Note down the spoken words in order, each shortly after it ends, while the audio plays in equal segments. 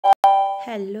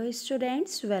Hello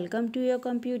students, welcome to your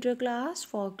computer class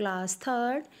for class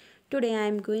 3rd. Today I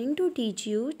am going to teach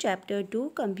you chapter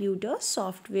 2 computer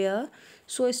software.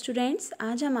 So students,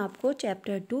 आज हम आपको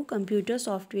chapter 2 computer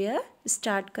software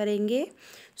start करेंगे.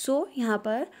 So यहाँ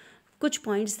पर कुछ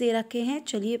points दे रखे हैं,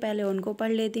 चलिए पहले उनको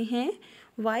पढ़ लेते हैं.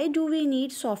 Why do we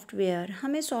need software?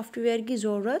 हमें software की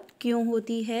ज़रूरत क्यों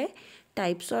होती है?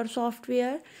 Types और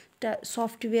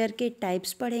software के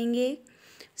types पढ़ेंगे.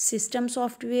 सिस्टम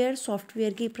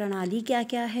सॉफ्टवेयर की प्रणाली क्या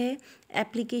क्या है,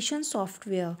 एप्लीकेशन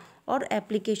सॉफ्टवेयर और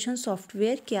एप्लीकेशन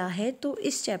सॉफ्टवेयर क्या है, तो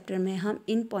इस चैप्टर में हम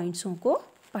इन पॉइंट्सों को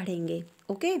पढ़ेंगे.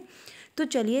 ओके, तो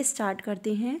चलिए स्टार्ट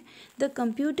करते हैं. The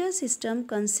computer system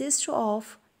consist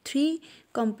of 3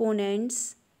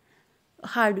 components,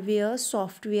 hardware,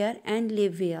 software and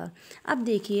लिववेयर. अब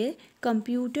देखिए,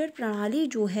 कंप्यूटर प्रणाली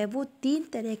जो है वो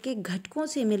 3 तरह के घटकों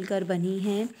से मिलकर बनी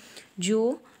है.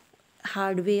 जो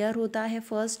हार्डवेयर होता है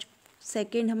फर्स्ट,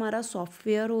 सेकंड हमारा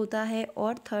सॉफ्टवेयर होता है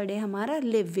और थर्ड है हमारा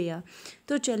लिववेयर.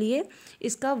 तो चलिए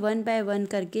इसका 1 बाय 1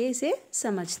 करके इसे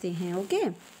समझते हैं. Okay,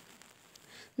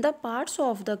 the parts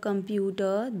of the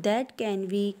computer that can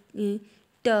be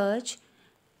touch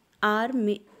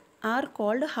are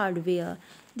called hardware.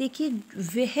 देखिए,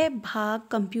 वह भाग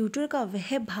कंप्यूटर का,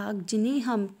 वह भाग जिन्हें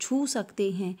हम छू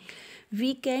सकते हैं,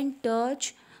 we can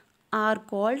touch are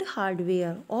called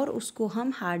hardware, और उसको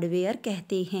हम हार्डवेयर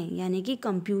कहते हैं. यानी कि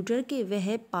कंप्यूटर के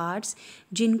वह पार्ट्स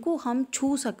जिनको हम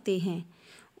छू सकते हैं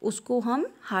उसको हम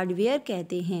हार्डवेयर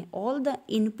कहते हैं. All the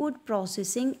input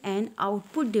processing and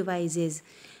output devices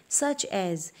such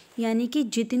as, यानी कि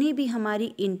जितनी भी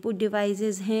हमारी इनपुट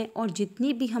डिवाइसेस हैं और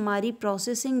जितनी भी हमारी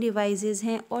प्रोसेसिंग डिवाइसेस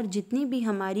हैं और जितनी भी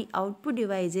हमारी आउटपुट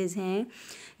डिवाइसेस हैं,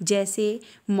 जैसे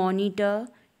मॉनिटर,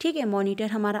 ठीक है, मॉनिटर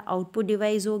हमारा आउटपुट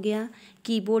डिवाइस हो गया,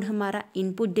 कीबोर्ड हमारा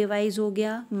इनपुट डिवाइस हो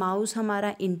गया, माउस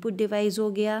हमारा इनपुट डिवाइस हो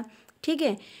गया, ठीक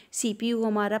है, सीपीयू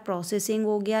हमारा प्रोसेसिंग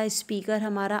हो गया, स्पीकर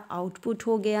हमारा आउटपुट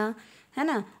हो गया, है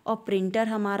ना, और प्रिंटर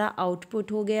हमारा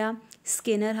आउटपुट हो गया,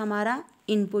 स्कैनर हमारा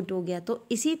इनपुट हो गया. तो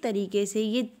इसी तरीके से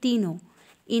ये तीनों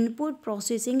input,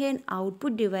 processing and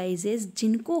output devices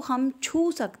जिनको हम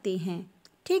छू सकते हैं,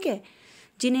 ठीक है,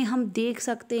 जिन्हें हम देख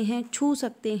सकते हैं, छू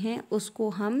सकते हैं, उसको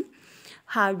हम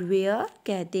हार्डवेयर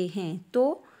कहते हैं.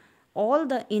 तो all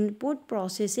the input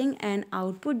processing and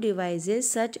output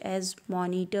devices such as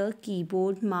monitor,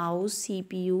 keyboard, mouse,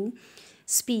 CPU,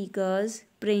 speakers,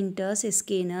 printers,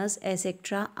 scanners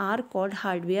etcetera are called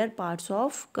hardware parts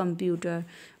of computer.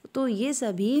 तो ये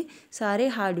सभी सारे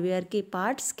हार्डवेयर के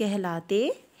पार्ट्स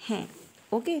कहलाते हैं.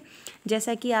 ओके,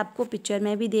 जैसा कि आपको पिक्चर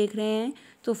में भी देख रहे हैं,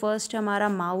 तो फर्स्ट हमारा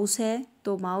माउस है.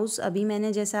 तो माउस अभी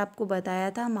मैंने जैसा आपको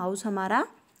बताया था, माउस हमारा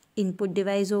इनपुट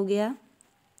डिवाइस हो गया,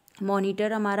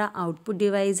 मॉनिटर हमारा आउटपुट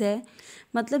डिवाइस है.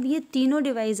 मतलब ये तीनों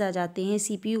डिवाइस आ जाते हैं.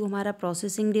 सीपीयू हमारा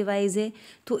प्रोसेसिंग डिवाइस है,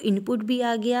 तो इनपुट भी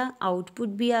आ गया, आउटपुट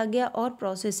भी आ गया और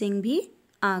प्रोसेसिंग भी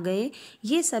आ गए.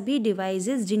 ये सभी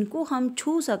डिवाइसेस जिनको हम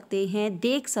छू सकते हैं,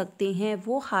 देख सकते हैं,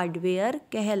 वो हार्डवेयर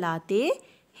कहलाते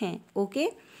हैं.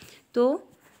 ओके, तो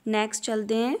नेक्स्ट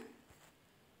चलते हैं.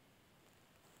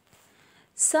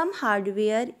 सम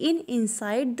हार्डवेयर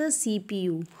इनसाइड द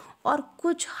सीपीयू, और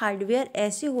कुछ हार्डवेयर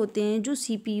ऐसे होते हैं जो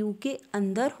सीपीयू के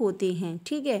अंदर होते हैं,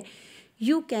 ठीक है.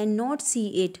 You can not see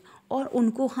it, और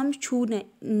उनको हम छू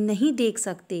नहीं देख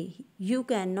सकते. यू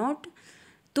कैन नॉट,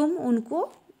 तुम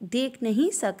उनको देख नहीं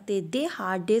सकते. दे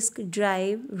hard disk,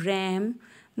 drive, RAM,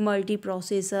 multi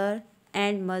processor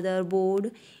and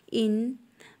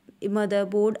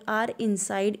motherboard are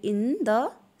inside in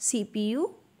the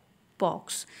CPU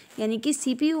box. यानी कि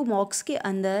सीपीयू बॉक्स के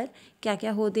अंदर क्या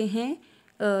क्या होते हैं,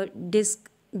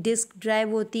 डिस्क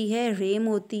ड्राइव होती है, रैम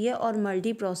होती है और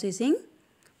मल्टी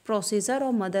प्रोसेसर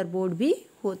और मदरबोर्ड भी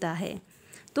होता है.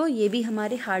 तो ये भी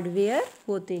हमारे हार्डवेयर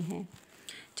होते हैं.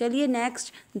 चलिए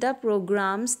next, the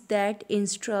programmes that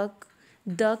instruct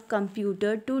the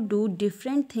computer to do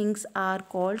different things are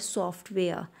called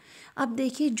software. अब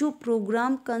देखिए, जो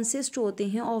प्रोग्राम कंसिस्ट होते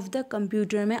हैं ऑफ द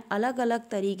कंप्यूटर में अलग अलग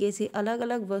तरीके से, अलग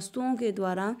अलग वस्तुओं के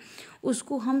द्वारा,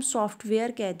 उसको हम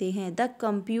सॉफ्टवेयर कहते हैं. The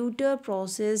computer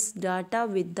process data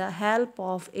with the help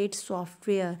of its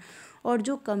software. और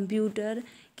जो कंप्यूटर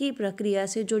की प्रक्रिया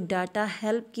से जो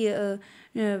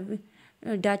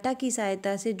डाटा की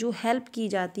सहायता से जो हेल्प की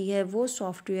जाती है, वो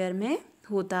सॉफ्टवेयर में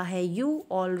होता है. You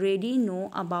already know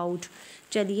about.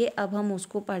 चलिए अब हम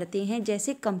उसको पढ़ते हैं.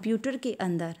 जैसे कंप्यूटर के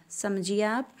अंदर, समझिए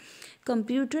आप,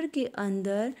 कंप्यूटर के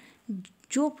अंदर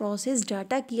जो प्रोसेस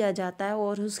डाटा किया जाता है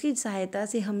और उसकी सहायता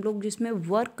से हम लोग जिसमें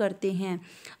वर्क करते हैं,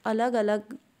 अलग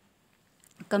अलग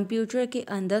कंप्यूटर के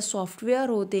अंदर सॉफ्टवेयर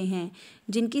होते हैं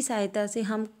जिनकी सहायता से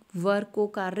हम वर्क को,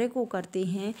 कार्य को करते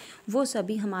हैं, वो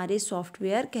सभी हमारे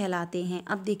सॉफ्टवेयर कहलाते हैं।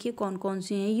 अब देखिए कौन कौन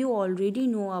से हैं। यू ऑलरेडी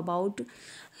नो अबाउट,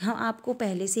 हाँ आपको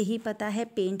पहले से ही पता है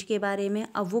पेंट के बारे में।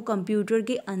 अब वो कंप्यूटर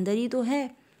के अंदर ही तो है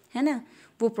ना,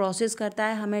 वो प्रोसेस करता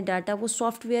है हमें डाटा, वो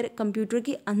सॉफ्टवेयर कंप्यूटर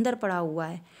के अंदर पड़ा हुआ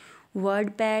है।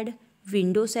 Word pad,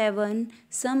 Windows 7,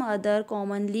 some other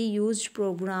commonly used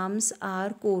programs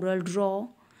are Corel Draw,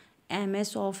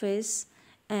 MS Office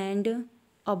and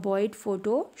Adobe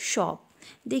Photoshop।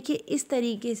 देखिए इस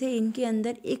तरीके से इनके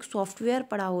अंदर एक सॉफ्टवेयर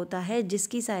पड़ा होता है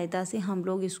जिसकी सहायता से हम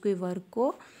लोग इसके वर्क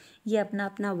को, ये अपना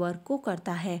अपना वर्क को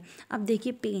करता है। अब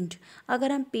देखिए पेंट,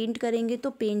 अगर हम पेंट करेंगे तो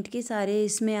पेंट के सारे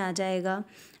इसमें आ जाएगा।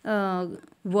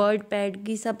 वर्ड पैड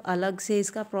की सब अलग से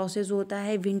इसका प्रोसेस होता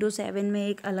है। Windows 7 में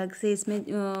एक अलग से इसमें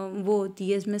वो होती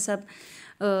है, इसमें सब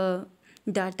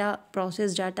डाटा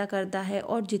प्रोसेस डाटा करता है।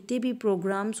 और जितने भी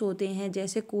प्रोग्राम्स होते हैं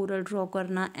जैसे कोरल ड्रॉ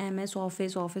करना, MS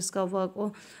ऑफिस, ऑफिस का वर्क,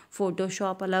 और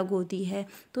फोटोशॉप अलग होती है।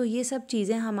 तो ये सब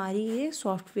चीज़ें हमारी ये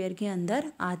सॉफ्टवेयर के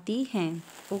अंदर आती हैं।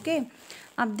 ओके,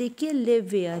 अब देखिए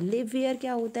लिववेयर। लिववेयर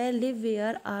क्या होता है?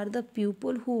 लिववेयर are the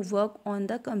people who work on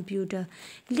the computer.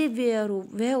 लिववेयर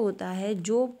वह होता है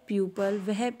जो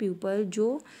वह पीपल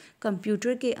जो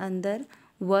कंप्यूटर के अंदर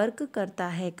वर्क करता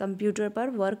है, कंप्यूटर पर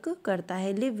वर्क करता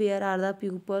है। लिववेयर are the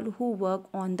people who work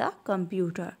on the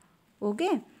computer. Okay,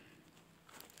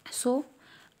 so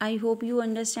I hope you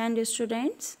understand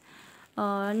students.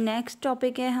 Next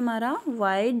topic है हमारा,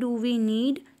 why do we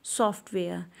need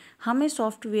software. हमें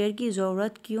सॉफ्टवेयर की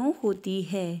ज़रूरत क्यों होती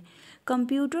है?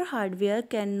 Computer hardware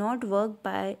can not work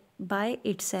by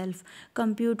itself.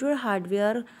 Computer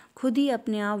hardware खुद ही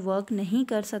अपने आप वर्क नहीं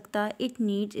कर सकता। It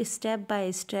needs step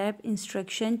by step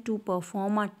instruction to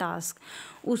perform a task.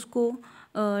 उसको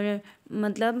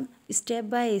मतलब स्टेप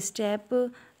बाय स्टेप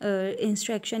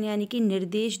इंस्ट्रक्शन यानी कि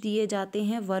निर्देश दिए जाते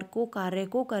हैं, वर्क को, कार्य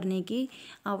को करने की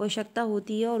आवश्यकता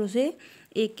होती है, और उसे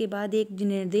एक के बाद एक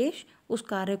निर्देश उस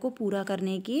कार्य को पूरा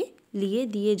करने के लिए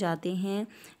दिए जाते हैं।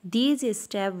 These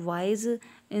step wise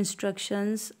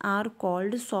instructions are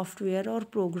called software और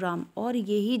प्रोग्राम। और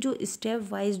यही जो स्टेप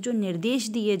वाइज जो निर्देश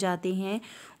दिए जाते हैं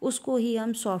उसको ही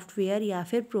हम सॉफ्टवेयर या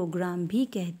फिर प्रोग्राम भी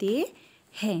कहते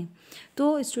हैं।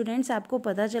 तो स्टूडेंट्स आपको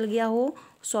पता चल गया हो,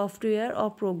 सॉफ्टवेयर और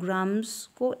प्रोग्राम्स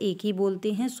को एक ही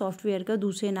बोलते हैं। सॉफ्टवेयर का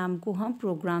दूसरे नाम को हम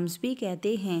प्रोग्राम्स भी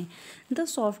कहते हैं। The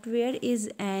software is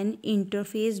an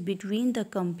interface between the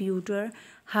computer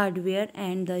hardware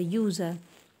and the user.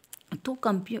 तो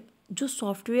जो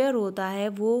सॉफ्टवेयर होता है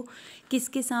वो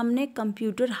किसके सामने?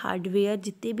 कंप्यूटर हार्डवेयर,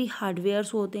 जितने भी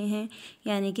हार्डवेयर्स होते हैं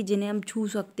यानी कि जिन्हें हम छू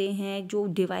सकते हैं, जो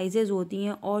डिवाइसेस होती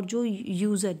हैं, और जो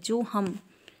यूज़र, जो हम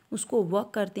उसको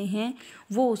वर्क करते हैं,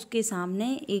 वो उसके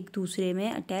सामने एक दूसरे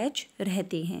में अटैच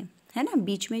रहते हैं, है ना,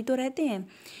 बीच में ही तो रहते हैं।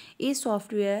 A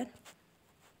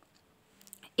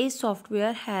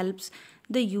software helps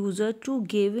the user to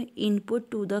give input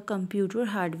to the computer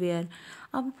hardware.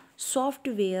 अब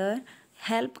सॉफ्टवेयर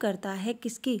हेल्प करता है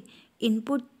किसकी?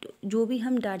 इनपुट, जो भी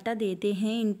हम डाटा देते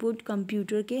हैं इनपुट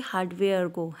कंप्यूटर के हार्डवेयर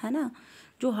को, है ना,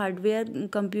 जो हार्डवेयर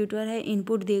कंप्यूटर है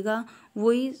इनपुट देगा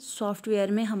वही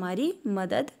सॉफ्टवेयर में हमारी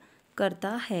मदद करता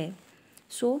है।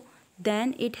 So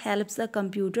then it helps the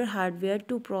computer hardware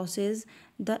to process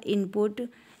the input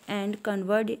and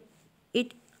convert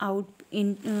it out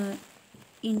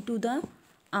into the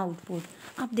output.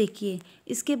 अब देखिए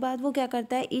इसके बाद वो क्या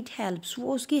करता है? इट हेल्प्स,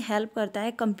 वो उसकी हेल्प करता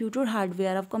है कंप्यूटर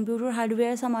हार्डवेयर। अब कंप्यूटर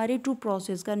हार्डवेयर हमारे टू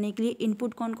प्रोसेस करने के लिए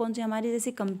इनपुट कौन कौन से हमारे,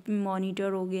 जैसे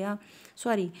मॉनिटर हो गया,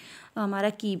 हमारा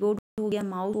कीबोर्ड हो गया,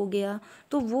 माउस हो गया।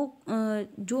 तो वो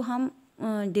जो हम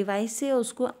डिवाइस से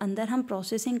उसको अंदर हम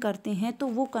प्रोसेसिंग करते हैं तो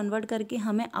वो कन्वर्ट करके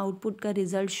हमें आउटपुट का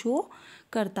रिज़ल्ट शो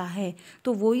करता है।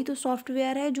 तो वही तो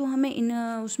सॉफ्टवेयर है जो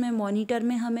हमें उसमें मॉनिटर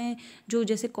में हमें जो,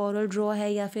 जैसे कोरल ड्रॉ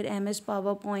है या फिर MS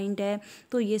पावर पॉइंट है,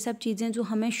 तो ये सब चीज़ें जो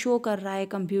हमें शो कर रहा है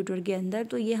कंप्यूटर के अंदर,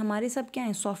 तो ये हमारे सब क्या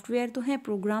हैं? सॉफ्टवेयर तो हैं,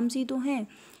 प्रोग्राम्स ही तो हैं।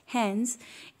 Hence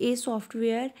a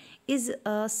software is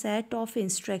a set of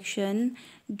instruction.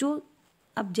 जो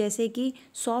अब जैसे कि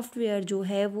सॉफ्टवेयर जो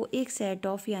है वो एक सेट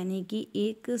ऑफ यानी कि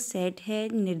एक सेट है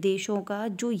निर्देशों का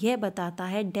जो यह बताता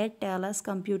है date tell us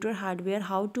computer hardware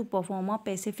how to perform a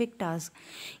specific task,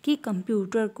 कि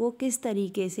कंप्यूटर को किस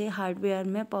तरीके से हार्डवेयर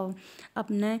में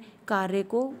अपने कार्य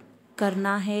को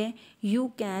करना है। You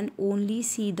can only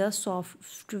see the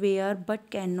software but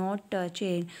can not touch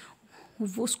it.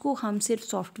 उसको हम सिर्फ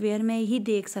सॉफ्टवेयर में ही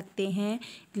देख सकते हैं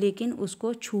लेकिन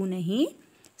उसको छू नहीं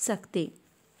सकते।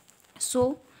 सो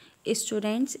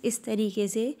स्टूडेंट्स, इस तरीके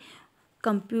से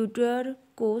कंप्यूटर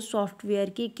को सॉफ्टवेयर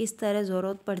की किस तरह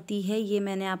ज़रूरत पड़ती है ये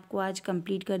मैंने आपको आज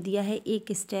कंप्लीट कर दिया है।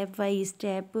 एक स्टेप बाय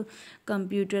स्टेप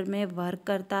कंप्यूटर में वर्क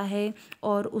करता है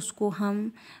और उसको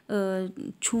हम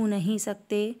छू नहीं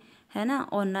सकते, है ना,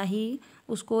 और ना ही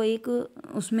उसको एक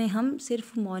उसमें हम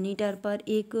सिर्फ मॉनिटर पर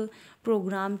एक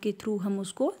प्रोग्राम के थ्रू हम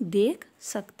उसको देख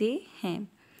सकते हैं।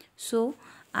 सो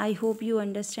I hope you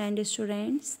understand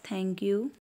students. Thank you.